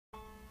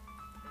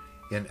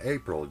In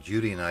April,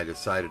 Judy and I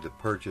decided to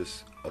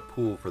purchase a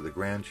pool for the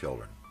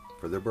grandchildren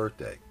for their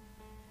birthday.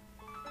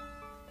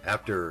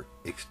 After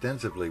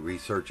extensively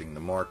researching the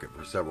market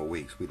for several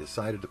weeks, we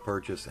decided to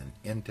purchase an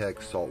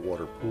Intex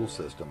saltwater pool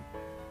system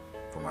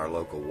from our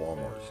local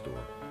Walmart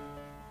store.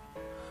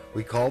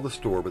 We called the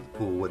store, but the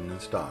pool wasn't in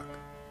stock.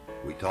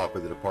 We talked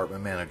with the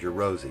department manager,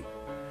 Rosie,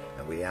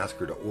 and we asked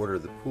her to order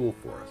the pool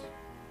for us.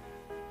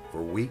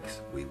 For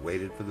weeks, we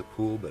waited for the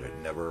pool, but it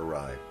never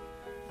arrived.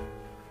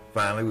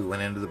 Finally, we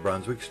went into the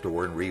Brunswick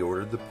store and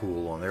reordered the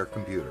pool on their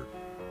computer.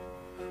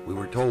 We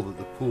were told that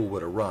the pool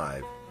would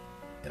arrive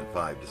in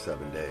 5 to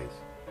 7 days.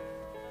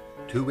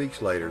 2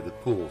 weeks later, the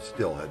pool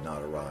still had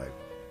not arrived.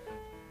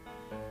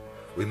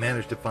 We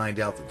managed to find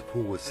out that the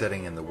pool was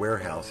sitting in the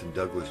warehouse in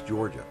Douglas,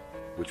 Georgia,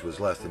 which was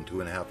less than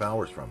 2.5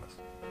 hours from us.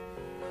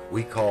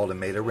 We called and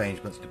made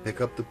arrangements to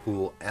pick up the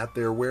pool at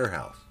their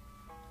warehouse.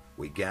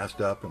 We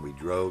gassed up and we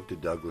drove to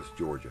Douglas,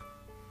 Georgia.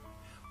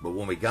 But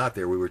when we got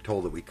there, we were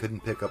told that we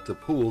couldn't pick up the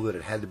pool, that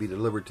it had to be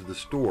delivered to the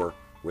store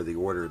where the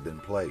order had been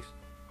placed.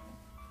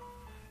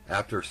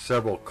 After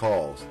several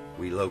calls,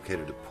 we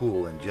located a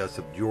pool in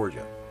Jessup,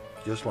 Georgia,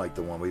 just like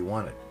the one we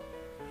wanted.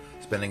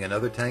 Spending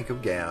another tank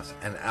of gas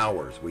and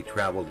hours, we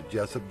traveled to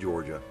Jessup,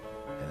 Georgia,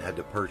 and had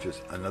to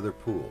purchase another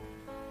pool.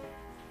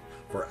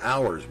 For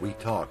hours, we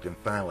talked and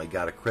finally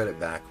got a credit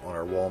back on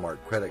our Walmart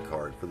credit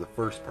card for the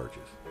first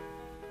purchase.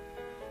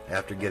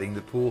 After getting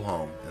the pool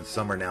home, and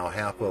summer now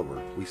half over,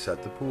 we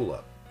set the pool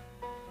up.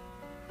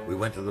 We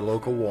went to the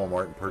local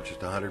Walmart and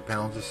purchased 100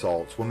 pounds of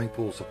salt, swimming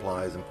pool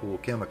supplies, and pool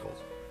chemicals.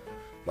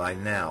 By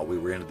now, we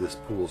were into this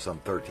pool some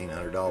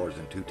 $1,300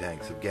 and 2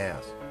 tanks of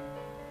gas.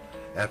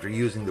 After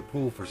using the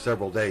pool for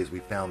several days, we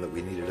found that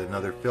we needed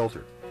another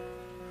filter.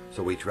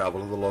 So we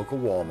traveled to the local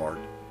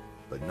Walmart,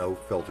 but no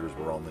filters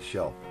were on the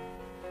shelf.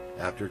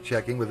 After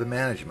checking with the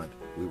management,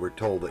 we were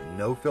told that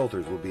no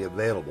filters would be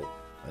available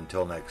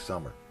until next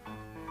summer.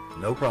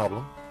 No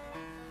problem.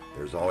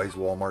 There's always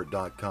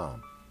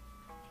Walmart.com.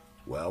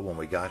 Well, when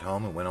we got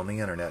home and went on the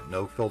internet,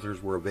 no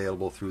filters were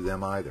available through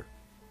them either.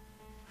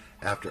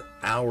 After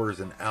hours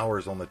and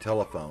hours on the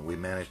telephone, we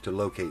managed to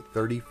locate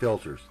 30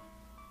 filters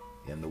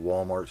in the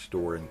Walmart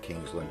store in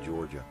Kingsland,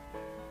 Georgia.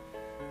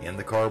 In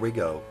the car we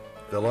go,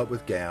 fill up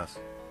with gas,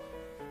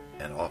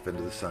 and off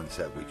into the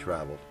sunset we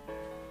traveled.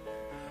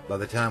 By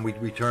the time we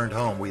returned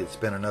home, we had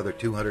spent another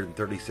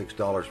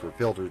 $236 for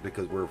filters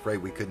because we were afraid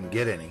we couldn't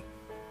get any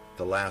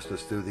to last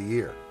us through the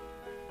year.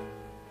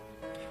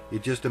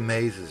 It just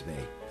amazes me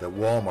that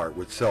Walmart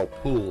would sell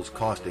pools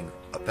costing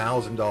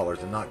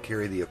 $1,000 and not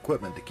carry the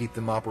equipment to keep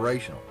them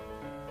operational.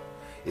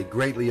 It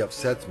greatly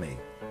upsets me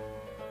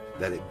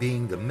that it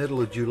being the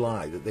middle of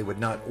July that they would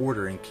not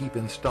order and keep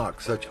in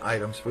stock such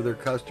items for their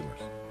customers.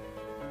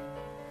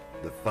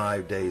 The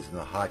 5 days in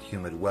the hot,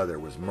 humid weather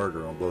was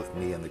murder on both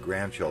me and the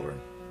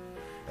grandchildren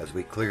as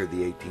we cleared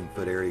the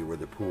 18-foot area where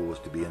the pool was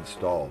to be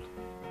installed.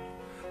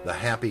 The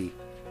happy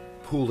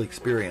pool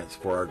experience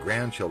for our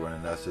grandchildren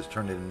and us has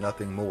turned into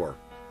nothing more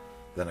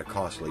than a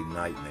costly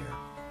nightmare.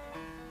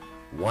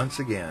 Once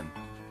again,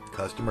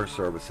 customer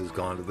service has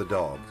gone to the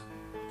dogs,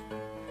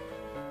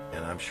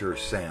 and I'm sure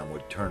Sam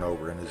would turn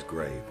over in his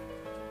grave.